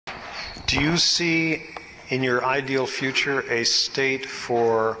Do you see in your ideal future a state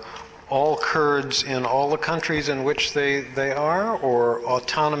for all Kurds in all the countries in which they are, or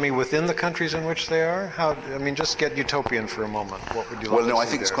autonomy within the countries in which they are? How, I mean, just get utopian for a moment. What would you like to see? Well, no, I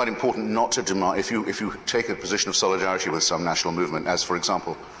think it's quite important not to demand, if you take a position of solidarity with some national movement, as for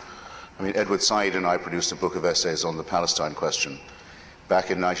example, I mean, Edward Said and I produced a book of essays on the Palestine question back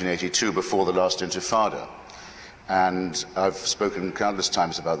in 1982, before the last Intifada. And I've spoken countless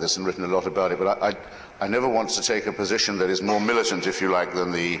times about this and written a lot about it, but I never want to take a position that is more militant, if you like,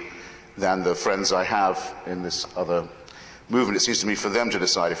 than the friends I have in this other movement. It seems to me for them to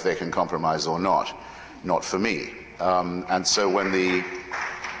decide if they can compromise or not for me. And so when the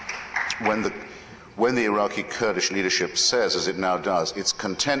Iraqi Kurdish leadership says, as it now does, it's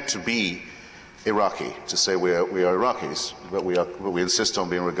content to be Iraqi, to say we are Iraqis, but we insist on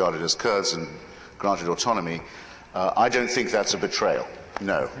being regarded as Kurds and granted autonomy, I don't think that's a betrayal,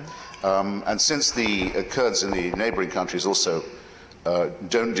 no. And since the Kurds in the neighboring countries also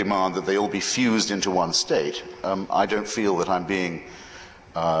don't demand that they all be fused into one state, I don't feel that I'm being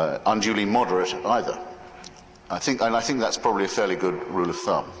unduly moderate either. I think that's probably a fairly good rule of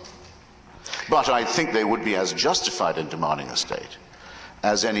thumb. But I think they would be as justified in demanding a state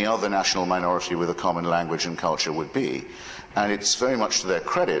as any other national minority with a common language and culture would be. And it's very much to their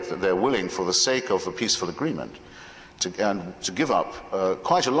credit that they're willing, for the sake of a peaceful agreement, to give up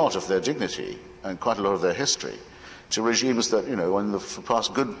quite a lot of their dignity and quite a lot of their history to regimes that, you know, for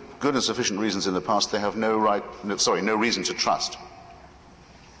past good and sufficient reasons in the past, they have no reason to trust.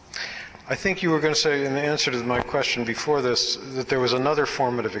 I think you were going to say, in the answer to my question before this, that there was another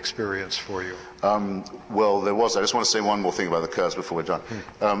formative experience for you. Well, there was. I just want to say one more thing about the Kurds before we're done.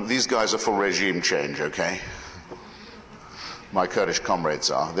 These guys are for regime change, okay? My Kurdish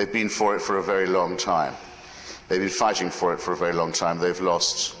comrades are. They've been for it for a very long time. They've been fighting for it for a very long time. They've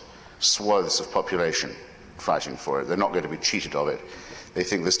lost swaths of population fighting for it. They're not going to be cheated of it. They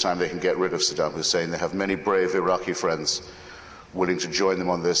think this time they can get rid of Saddam Hussein. They have many brave Iraqi friends willing to join them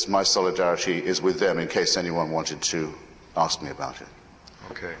on this. My solidarity is with them in case anyone wanted to ask me about it.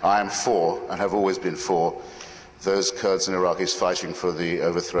 Okay. I am for, and have always been for, those Kurds and Iraqis fighting for the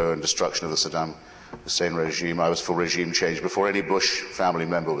overthrow and destruction of the Saddam Hussein regime. I was for regime change before any Bush family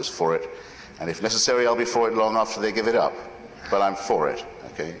member was for it. And if necessary, I'll be for it long after they give it up. But I'm for it,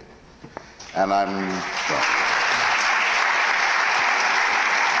 okay? And I'm... Well,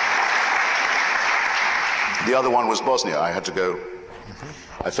 the other one was Bosnia. I had to go,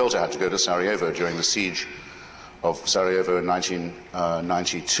 I felt I had to go to Sarajevo during the siege of Sarajevo in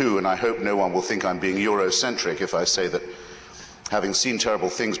 1992, and I hope no one will think I'm being Eurocentric if I say that, having seen terrible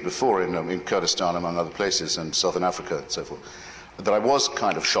things before in Kurdistan, among other places, and Southern Africa and so forth, that I was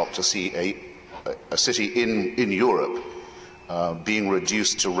kind of shocked to see a city in Europe being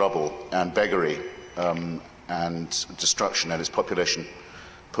reduced to rubble and beggary and destruction, and its population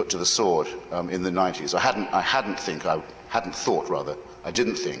put to the sword in the 90s. I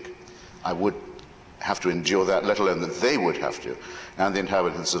didn't think I would have to endure that, let alone that they would have to, and the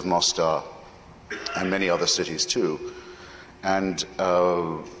inhabitants of Mostar and many other cities too. And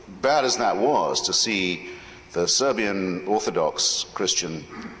bad as that was, to see the Serbian Orthodox Christian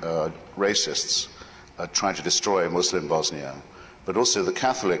racists trying to destroy Muslim Bosnia, but also the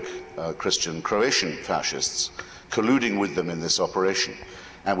Catholic Christian Croatian fascists colluding with them in this operation,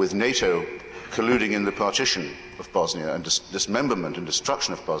 and with NATO colluding in the partition of Bosnia and dismemberment and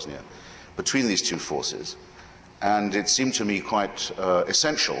destruction of Bosnia between these two forces. And it seemed to me quite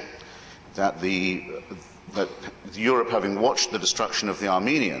essential that Europe, having watched the destruction of the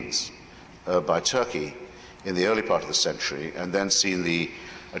Armenians by Turkey in the early part of the century, and then seen the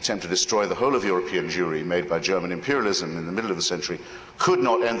attempt to destroy the whole of European Jewry made by German imperialism in the middle of the century, could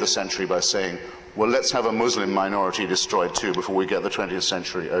not end the century by saying, well, let's have a Muslim minority destroyed too before we get the 20th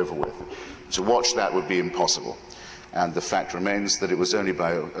century over with. To watch that would be impossible. And the fact remains that it was only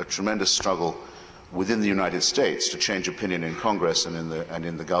by a tremendous struggle within the United States to change opinion in Congress and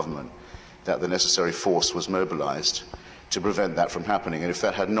in the government that the necessary force was mobilized to prevent that from happening. And if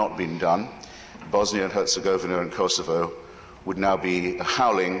that had not been done, Bosnia and Herzegovina and Kosovo would now be a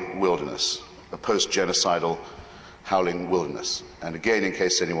howling wilderness, a post-genocidal howling wilderness. And again, in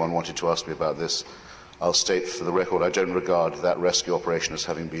case anyone wanted to ask me about this, I'll state for the record, I don't regard that rescue operation as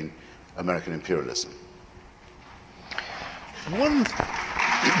having been American imperialism.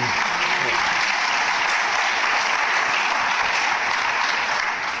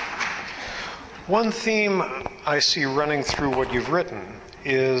 One theme I see running through what you've written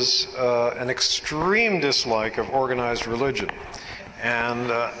is an extreme dislike of organized religion.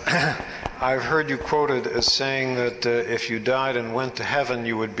 And I've heard you quoted as saying that if you died and went to heaven,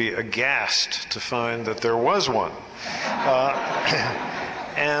 you would be aghast to find that there was one.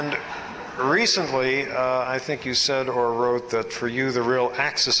 And recently, I think you said or wrote that for you the real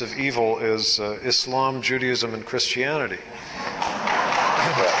axis of evil is Islam, Judaism, and Christianity.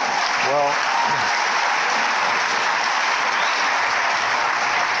 Well,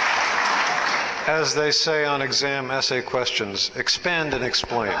 as they say on exam essay questions, expand and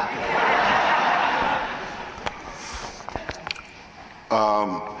explain.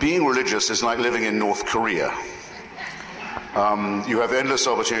 Being religious is like living in North Korea. You have endless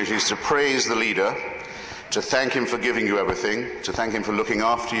opportunities to praise the leader, to thank him for giving you everything, to thank him for looking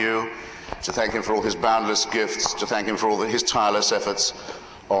after you, to thank him for all his boundless gifts, to thank him for all his tireless efforts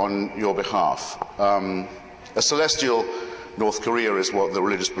on your behalf. A celestial North Korea is what the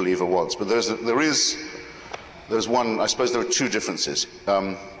religious believer wants, but there's one, I suppose there are two differences.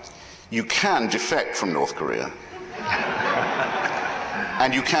 You can defect from North Korea,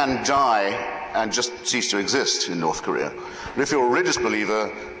 and you can die and just cease to exist in North Korea. But if you're a religious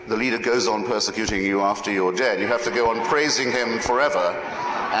believer, the leader goes on persecuting you after you're dead. You have to go on praising him forever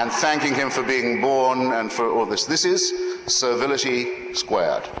and thanking him for being born and for all this. This is servility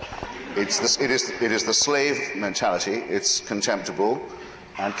squared. It is the slave mentality. It's contemptible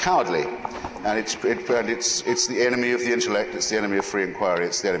and cowardly, and it's the enemy of the intellect. It's the enemy of free inquiry.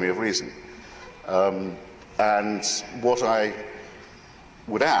 It's the enemy of reason. And what I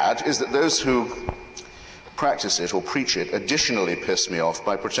would add is that those who practice it or preach it additionally piss me off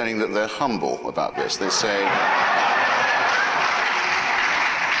by pretending that they're humble about this. They say,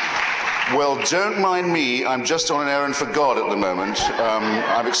 well, don't mind me, I'm just on an errand for God at the moment.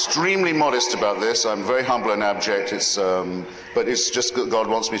 I'm extremely modest about this, I'm very humble and abject, but it's just that God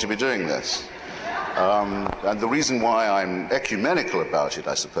wants me to be doing this. And the reason why I'm ecumenical about it,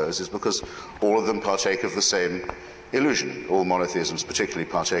 I suppose, is because all of them partake of the same illusion. All monotheisms particularly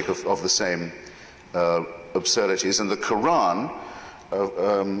partake of the same absurdities, and the Quran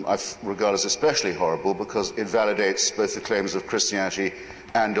I regard as especially horrible because it validates both the claims of Christianity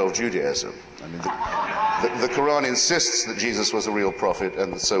and of Judaism. I mean, the Quran insists that Jesus was a real prophet,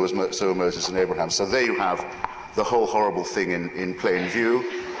 and so were Moses and Abraham. So there you have the whole horrible thing in plain view.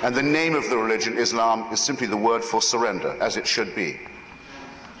 And the name of the religion, Islam, is simply the word for surrender, as it should be.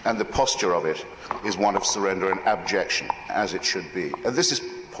 And the posture of it is one of surrender and abjection, as it should be. And this is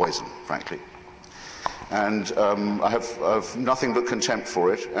poison, frankly. And I have nothing but contempt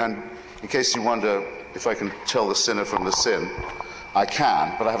for it. And in case you wonder if I can tell the sinner from the sin, I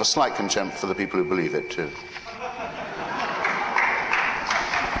can, but I have a slight contempt for the people who believe it too.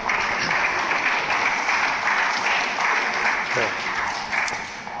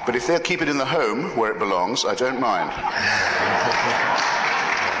 But if they'll keep it in the home where it belongs, I don't mind.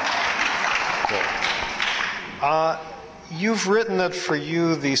 You've written that for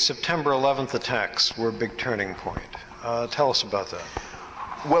you the September 11th attacks were a big turning point. Tell us about that.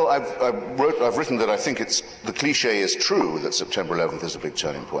 Well, I've written that I think the cliche is true that September 11th is a big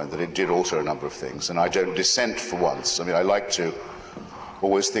turning point, that it did alter a number of things, and I don't dissent for once. I mean, I like to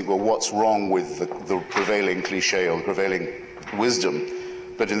always think, well, what's wrong with the prevailing cliche or the prevailing wisdom?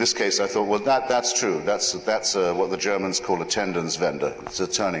 But in this case, I thought, well, that's true. That's what the Germans call a Tendenswende. It's a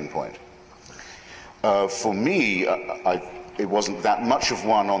turning point. For me, it wasn't that much of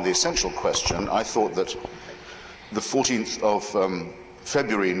one on the essential question. I thought that the 14th of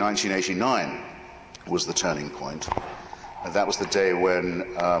February 1989 was the turning point. And that was the day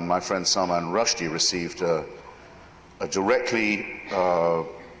when my friend Salman Rushdie received a directly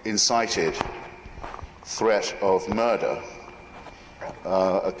incited threat of murder,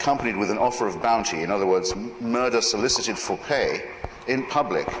 accompanied with an offer of bounty. In other words, murder solicited for pay in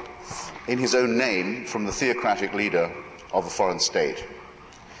public, in his own name, from the theocratic leader of a foreign state,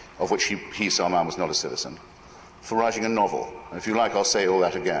 of which he Salman, was not a citizen, for writing a novel. And if you like, I'll say all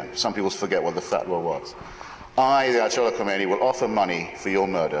that again. Some people forget what the fatwa was. I, the Ayatollah Khomeini, will offer money for your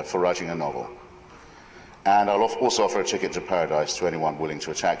murder for writing a novel. And I'll also offer a ticket to paradise to anyone willing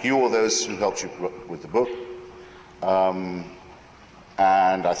to attack you or those who helped you with the book.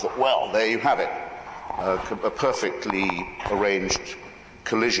 And I thought, well, there you have it. A perfectly arranged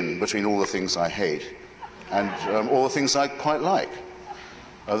collision between all the things I hate and all the things I quite like.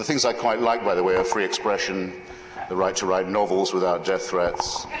 The things I quite like, by the way, are free expression, the right to write novels without death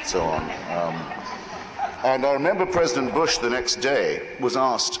threats, and so on. And I remember President Bush the next day was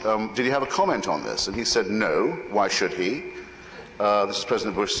asked, did he have a comment on this? And he said, no. Why should he? This is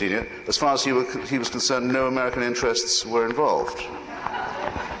President Bush Sr. As far as he was concerned, no American interests were involved.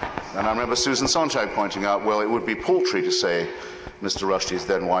 And I remember Susan Sontag pointing out, well, it would be paltry to say Mr. Rushdie's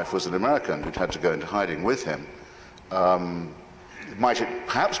then wife was an American who'd had to go into hiding with him. Might it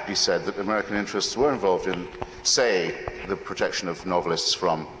perhaps be said that American interests were involved in, say, the protection of novelists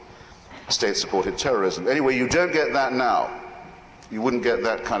from state-supported terrorism? Anyway, you don't get that now. You wouldn't get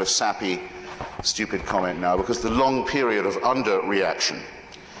that kind of sappy, stupid comment now, because the long period of underreaction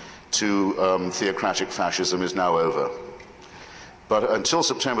to theocratic fascism is now over. But until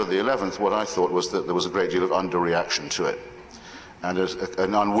September the 11th, what I thought was that there was a great deal of underreaction to it, and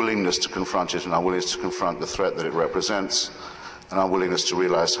an unwillingness to confront it, an unwillingness to confront the threat that it represents, an unwillingness to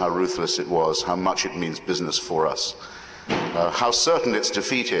realize how ruthless it was, how much it means business for us, how certain its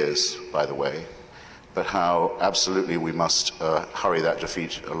defeat is, by the way, but how absolutely we must hurry that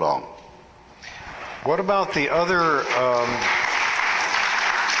defeat along. What about the other?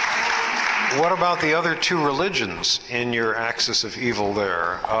 What about the other two religions in your axis of evil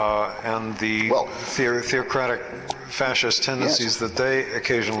there, and the theocratic fascist tendencies that they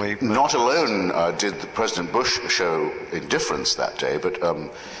occasionally... Not alone did President Bush show indifference that day, but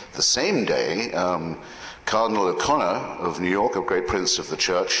the same day, Cardinal O'Connor of New York, a great prince of the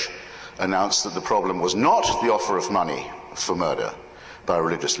church, announced that the problem was not the offer of money for murder by a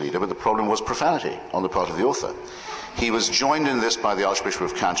religious leader, but the problem was profanity on the part of the author. He was joined in this by the Archbishop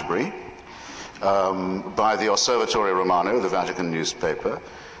of Canterbury, by the Osservatore Romano, the Vatican newspaper,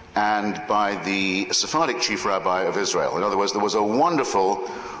 and by the Sephardic chief rabbi of Israel. In other words, there was a wonderful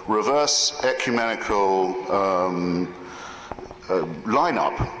reverse ecumenical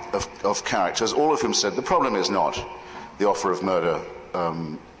lineup of characters, all of whom said the problem is not the offer of murder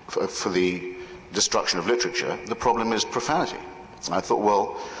for the destruction of literature, the problem is profanity. And I thought,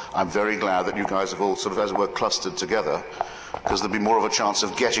 well, I'm very glad that you guys have all sort of, as it were, clustered together, because there'd be more of a chance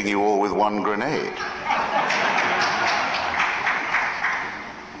of getting you all with one grenade.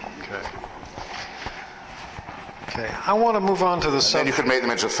 Okay, I want to move on to the subject. Then you could make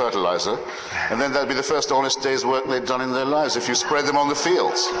them into fertilizer, and then that'd be the first honest day's work they'd done in their lives if you spread them on the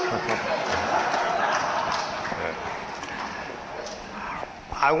fields.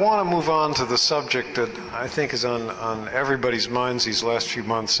 I want to move on to the subject that I think is on everybody's minds these last few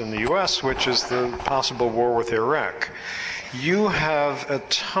months in the US, which is the possible war with Iraq. You have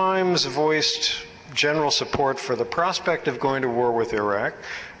at times voiced general support for the prospect of going to war with Iraq.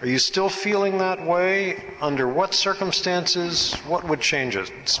 Are you still feeling that way? Under what circumstances? What would change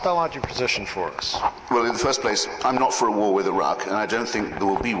it? Spell out your position for us. Well, in the first place, I'm not for a war with Iraq, and I don't think there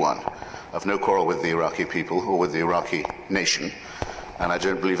will be one. I've no quarrel with the Iraqi people or with the Iraqi nation, and I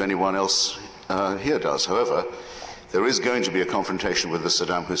don't believe anyone else here does. However, there is going to be a confrontation with the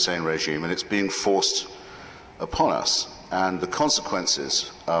Saddam Hussein regime, and it's being forced upon us. And the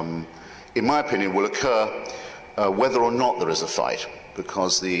consequences, in my opinion, will occur whether or not there is a fight,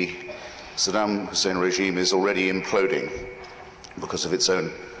 because the Saddam Hussein regime is already imploding because of its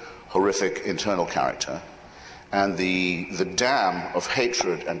own horrific internal character. And the dam of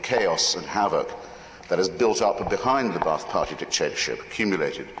hatred and chaos and havoc that has built up behind the Ba'ath Party dictatorship,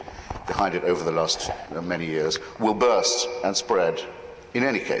 accumulated behind it over the last many years, will burst and spread in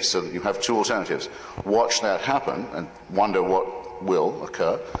any case, so that you have two alternatives. Watch that happen and wonder what will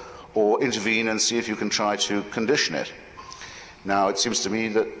occur, or intervene and see if you can try to condition it. Now, it seems to me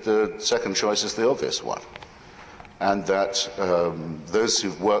that the second choice is the obvious one, and that those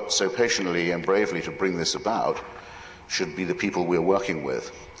who've worked so patiently and bravely to bring this about should be the people we're working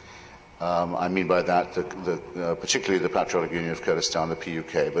with. I mean by that, particularly the Patriotic Union of Kurdistan, the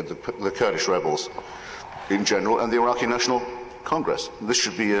PUK, but the Kurdish rebels in general, and the Iraqi National Congress. This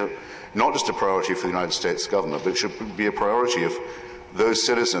should be not just a priority for the United States government, but it should be a priority of those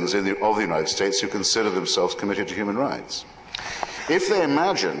citizens of the United States who consider themselves committed to human rights. If they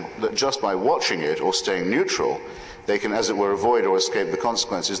imagine that just by watching it or staying neutral, they can, as it were, avoid or escape the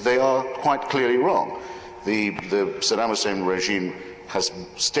consequences, they are quite clearly wrong. The Saddam Hussein regime has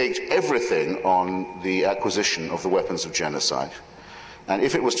staked everything on the acquisition of the weapons of genocide. And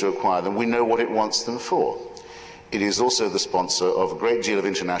if it was to acquire them, we know what it wants them for. It is also the sponsor of a great deal of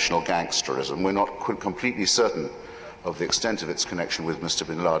international gangsterism. We're not completely certain of the extent of its connection with Mr.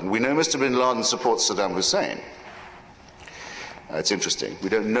 bin Laden. We know Mr. bin Laden supports Saddam Hussein. It's interesting. We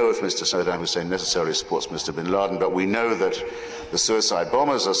don't know if Mr. Saddam Hussein necessarily supports Mr. bin Laden, but we know that the suicide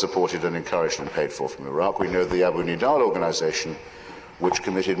bombers are supported and encouraged and paid for from Iraq. We know the Abu Nidal organization, which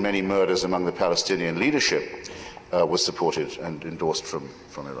committed many murders among the Palestinian leadership, was supported and endorsed from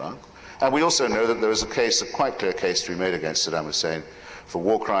Iraq. And we also know that there is a quite clear case to be made against Saddam Hussein for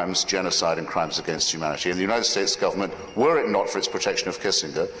war crimes, genocide, and crimes against humanity. And the United States government, were it not for its protection of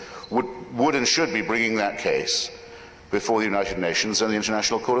Kissinger, would and should be bringing that case before the United Nations and the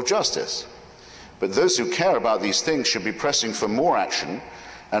International Court of Justice. But those who care about these things should be pressing for more action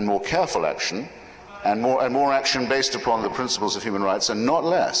and more careful action and more action based upon the principles of human rights and not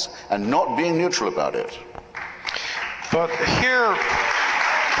less, and not being neutral about it. But here,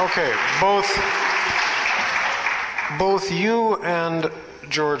 okay, both you and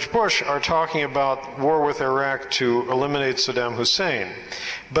George Bush are talking about war with Iraq to eliminate Saddam Hussein.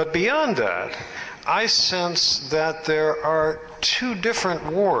 But beyond that, I sense that there are two different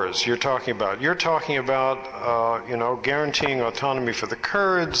wars you're talking about. You're talking about, you know, guaranteeing autonomy for the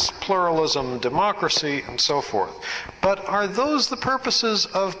Kurds, pluralism, democracy, and so forth. But are those the purposes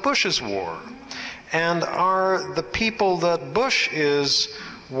of Bush's war? And are the people that Bush is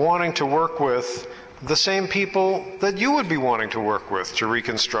wanting to work with the same people that you would be wanting to work with to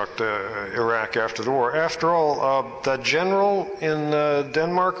reconstruct Iraq after the war? After all, that general in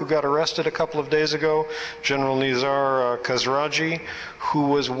Denmark who got arrested a couple of days ago, General Nizar Khazraji, who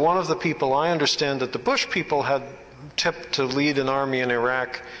was one of the people I understand that the Bush people had tipped to lead an army in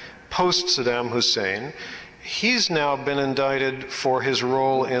Iraq post-Saddam Hussein, he's now been indicted for his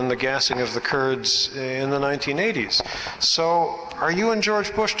role in the gassing of the Kurds in the 1980s. So are you and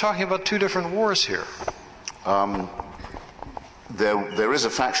George Bush talking about two different wars here? There is a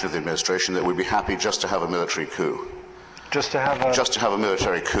faction of the administration that would be happy just to have a military coup. Just to have a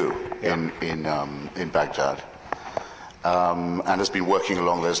military coup in Baghdad. And has been working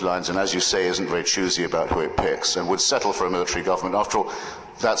along those lines, and as you say, isn't very choosy about who it picks, and would settle for a military government. After all,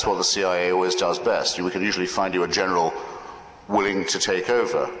 that's what the CIA always does best. We can usually find you a general willing to take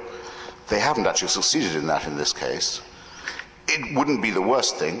over. They haven't actually succeeded in that in this case. It wouldn't be the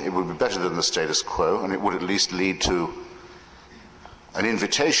worst thing. It would be better than the status quo, and it would at least lead to an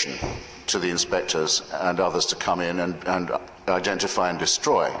invitation to the inspectors and others to come in and identify and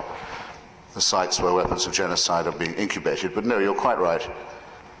destroy the sites where weapons of genocide are being incubated. But no, you're quite right.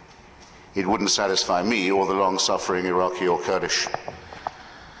 It wouldn't satisfy me or the long-suffering Iraqi or Kurdish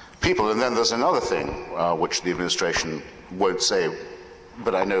people. And then there's another thing which the administration won't say,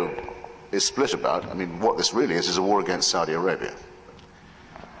 but I know is split about. I mean, what this really is a war against Saudi Arabia.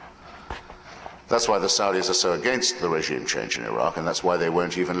 That's why the Saudis are so against the regime change in Iraq, and that's why they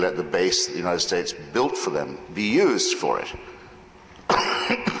won't even let the base the United States built for them be used for it.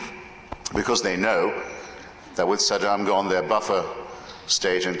 Because they know that with Saddam gone, their buffer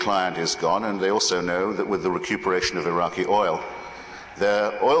state and client is gone, and they also know that with the recuperation of Iraqi oil,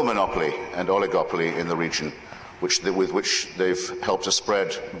 their oil monopoly and oligopoly in the region, with which they've helped to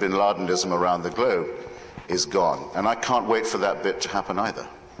spread bin Ladenism around the globe, is gone. And I can't wait for that bit to happen either.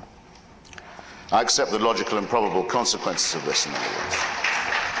 I accept the logical and probable consequences of this, in other words.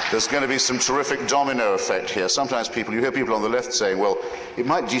 There's going to be some terrific domino effect here. Sometimes you hear people on the left saying, well, it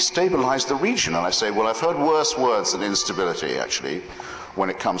might destabilize the region. And I say, well, I've heard worse words than instability, actually, when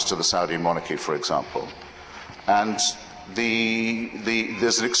it comes to the Saudi monarchy, for example. And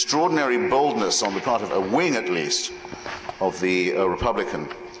there's an extraordinary boldness on the part of a wing, at least, of the Republican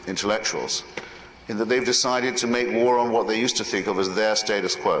intellectuals, in that they've decided to make war on what they used to think of as their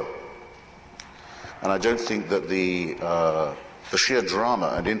status quo. And I don't think that the sheer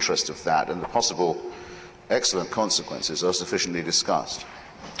drama and interest of that and the possible excellent consequences are sufficiently discussed.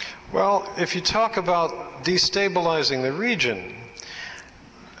 Well, if you talk about destabilizing the region,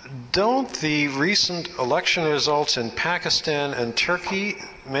 don't the recent election results in Pakistan and Turkey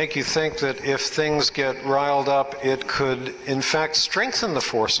make you think that if things get riled up, it could in fact strengthen the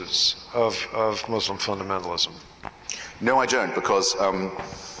forces of Muslim fundamentalism? No, I don't, because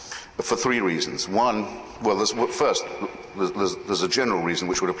for three reasons. One, well, there's a general reason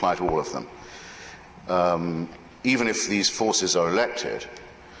which would apply to all of them. Even if these forces are elected,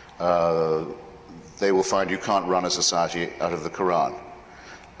 they will find you can't run a society out of the Quran.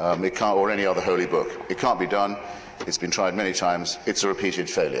 It can't, or any other holy book. It can't be done. It's been tried many times. It's a repeated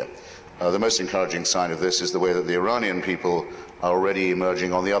failure. The most encouraging sign of this is the way that the Iranian people are already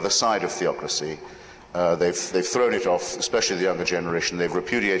emerging on the other side of theocracy. They've thrown it off, especially the younger generation. They've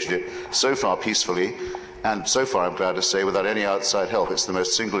repudiated it so far peacefully, and so far, I'm glad to say, without any outside help. It's the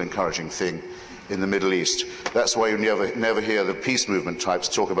most single encouraging thing in the Middle East. That's why you never hear the peace movement types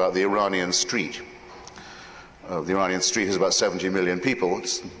talk about the Iranian street. The Iranian street has about 70 million people.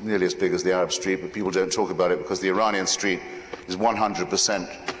 It's nearly as big as the Arab street, but people don't talk about it because the Iranian street is 100%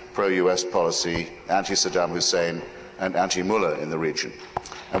 pro-US policy, anti-Saddam Hussein, and anti-Mullah in the region.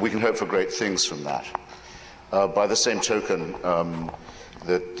 And we can hope for great things from that. By the same token,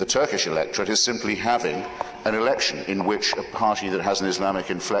 the Turkish electorate is simply having an election in which a party that has an Islamic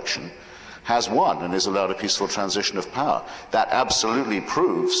inflection has won and is allowed a peaceful transition of power. That absolutely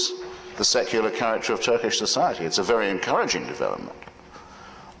proves the secular character of Turkish society. It's a very encouraging development.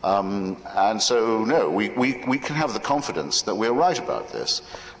 And so, no, we can have the confidence that we're right about this.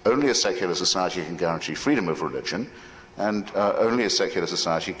 Only a secular society can guarantee freedom of religion, and only a secular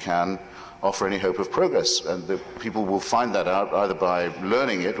society can offer any hope of progress. And the people will find that out either by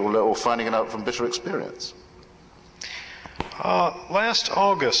learning it or finding it out from bitter experience. Last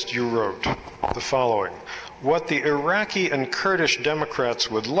August, you wrote the following: "What the Iraqi and Kurdish Democrats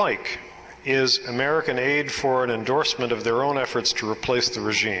would like is American aid for an endorsement of their own efforts to replace the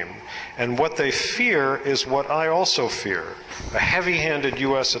regime. And what they fear is what I also fear, a heavy-handed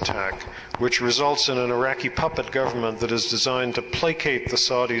U.S. attack, which results in an Iraqi puppet government that is designed to placate the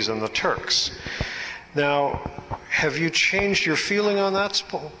Saudis and the Turks." Now, have you changed your feeling on that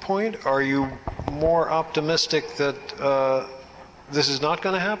point? Are you more optimistic that this is not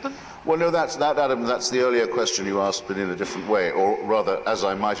going to happen? Well, no, Adam, that's the earlier question you asked, but in a different way, or rather, as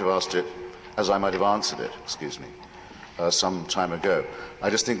I might have answered it, excuse me, some time ago. I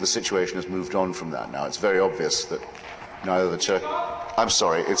just think the situation has moved on from that now. It's very obvious that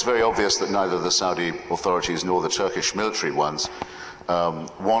it's very obvious that neither the Saudi authorities nor the Turkish military ones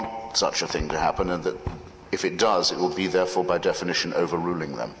want such a thing to happen, and that if it does, it will be therefore by definition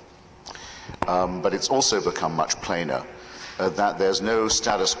overruling them. But it's also become much plainer that there's no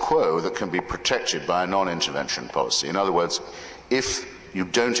status quo that can be protected by a non-intervention policy. In other words, if you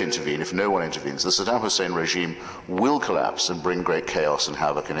don't intervene, if no one intervenes, the Saddam Hussein regime will collapse and bring great chaos and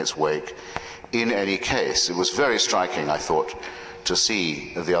havoc in its wake in any case. It was very striking, I thought, to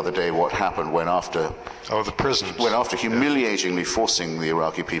see the other day what happened when after humiliatingly forcing the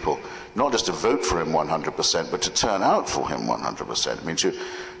Iraqi people not just to vote for him 100%, but to turn out for him 100%. I mean,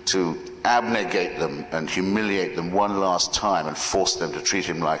 to abnegate them and humiliate them one last time and force them to treat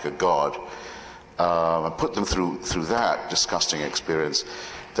him like a god, and put them through that disgusting experience,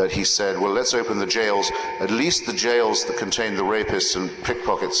 that he said, well, let's open the jails, at least the jails that contain the rapists and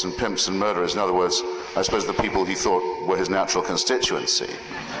pickpockets and pimps and murderers. In other words, I suppose the people he thought were his natural constituency.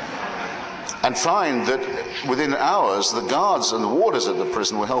 And find that within hours, the guards and the warders at the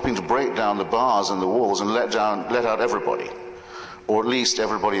prison were helping to break down the bars and the walls and let out everybody, or at least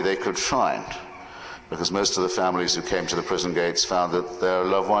everybody they could find, because most of the families who came to the prison gates found that their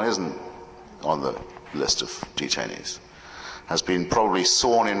loved one isn't on the list of detainees, has been probably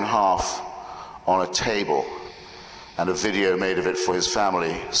sawn in half on a table, and a video made of it for his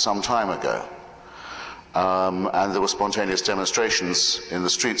family some time ago. And there were spontaneous demonstrations in the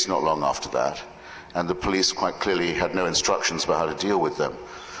streets not long after that, and the police quite clearly had no instructions about how to deal with them.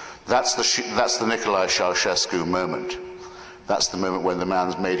 That's the Nicolae Ceausescu moment. That's the moment when the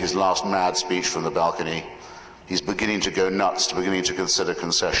man's made his last mad speech from the balcony. He's beginning to go nuts, beginning to consider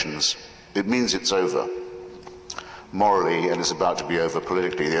concessions. It means it's over morally, and it's about to be over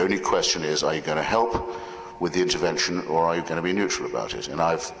politically. The only question is, are you going to help with the intervention, or are you going to be neutral about it? And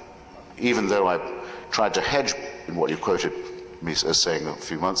even though I tried to hedge in what you quoted me as saying a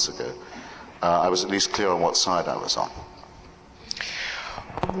few months ago, I was at least clear on what side I was on.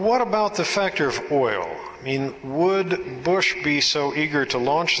 What about the factor of oil? I mean, would Bush be so eager to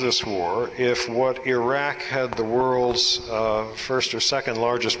launch this war if what Iraq had the world's first or second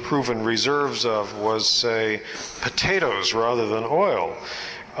largest proven reserves of was, say, potatoes rather than oil?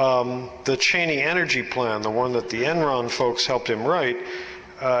 The Cheney energy plan, the one that the Enron folks helped him write,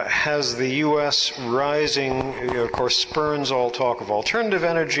 has the U.S. rising, of course, spurns all talk of alternative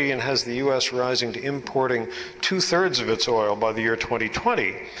energy, and has the U.S. rising to importing 2/3 of its oil by the year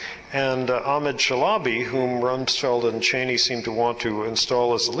 2020. And Ahmed Chalabi, whom Rumsfeld and Cheney seem to want to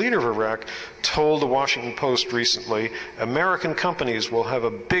install as the leader of Iraq, told the Washington Post recently, American companies will have a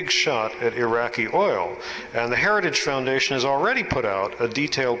big shot at Iraqi oil. And the Heritage Foundation has already put out a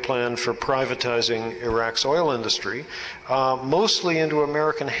detailed plan for privatizing Iraq's oil industry, mostly into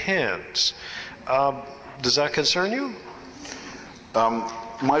American hands. Does that concern you?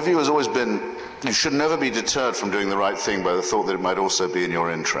 My view has always been, you should never be deterred from doing the right thing by the thought that it might also be in your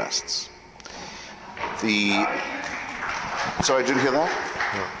interests. Sorry, didn't you hear that?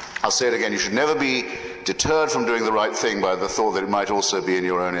 No. I'll say it again. You should never be deterred from doing the right thing by the thought that it might also be in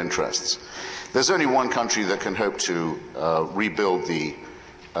your own interests. There's only one country that can hope to rebuild the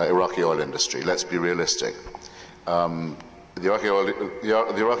Iraqi oil industry. Let's be realistic. The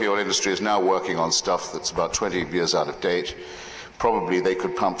Iraqi oil industry is now working on stuff that's about 20 years out of date. Probably they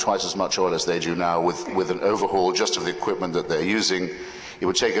could pump twice as much oil as they do now with an overhaul just of the equipment that they're using. It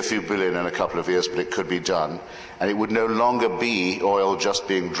would take a few billion in a couple of years, but it could be done. And it would no longer be oil just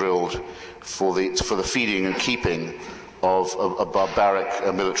being drilled for the feeding and keeping of a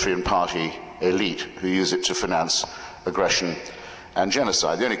barbaric military and party elite who use it to finance aggression and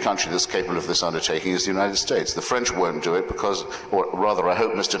genocide. The only country that's capable of this undertaking is the United States. The French won't do it because, or rather I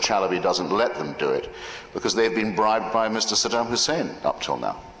hope Mr. Chalabi doesn't let them do it, because they've been bribed by Mr. Saddam Hussein up till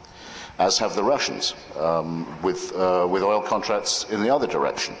now, as have the Russians, with oil contracts in the other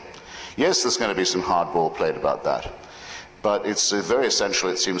direction. Yes, there's going to be some hardball played about that, but it's very essential,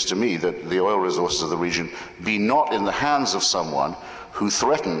 it seems to me, that the oil resources of the region be not in the hands of someone who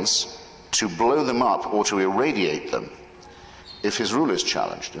threatens to blow them up or to irradiate them if his rule is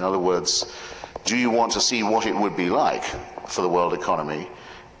challenged. In other words, do you want to see what it would be like for the world economy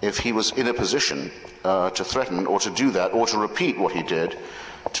if he was in a position to threaten or to do that, or to repeat what he did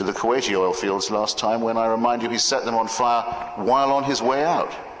to the Kuwaiti oil fields last time, when I remind you he set them on fire while on his way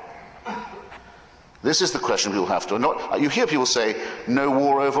out? This is the question we'll have to. You hear people say, no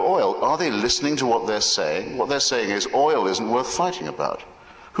war over oil. Are they listening to what they're saying? What they're saying is, oil isn't worth fighting about.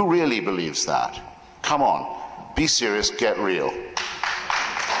 Who really believes that? Come on. Be serious, get real.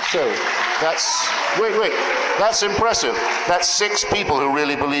 So, that's impressive. That's 6 people who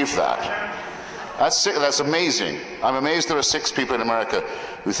really believe that. That's amazing. I'm amazed there are 6 people in America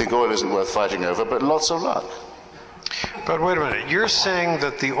who think oil isn't worth fighting over, but lots of luck. But wait a minute, you're saying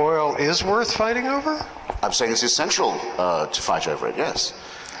that the oil is worth fighting over? I'm saying it's essential to fight over it, yes.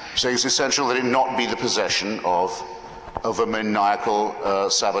 I'm saying it's essential that it not be the possession of a maniacal,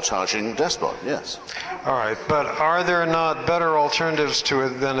 sabotaging despot, yes. All right, but are there not better alternatives to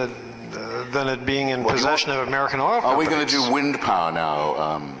it than it being in possession of American oil companies? Are we going to do wind power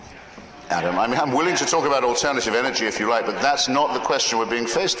now, Adam? I mean, I'm willing to talk about alternative energy if you like, but that's not the question we're being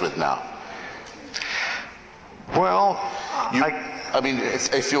faced with now. Well, I mean,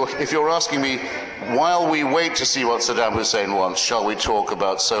 if you're asking me, while we wait to see what Saddam Hussein wants, shall we talk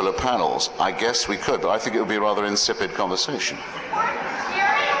about solar panels? I guess we could, but I think it would be a rather insipid conversation.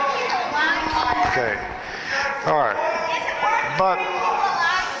 Okay. All right. But,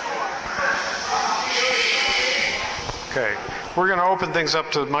 okay. We're going to open things up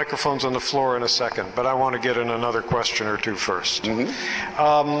to microphones on the floor in a second, but I want to get in another question or two first. Mm-hmm.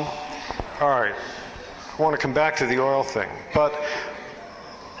 All right. I want to come back to the oil thing, but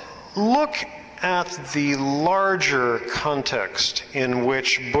look at the larger context in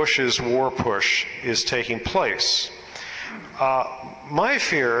which Bush's war push is taking place. My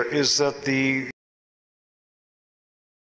fear is that the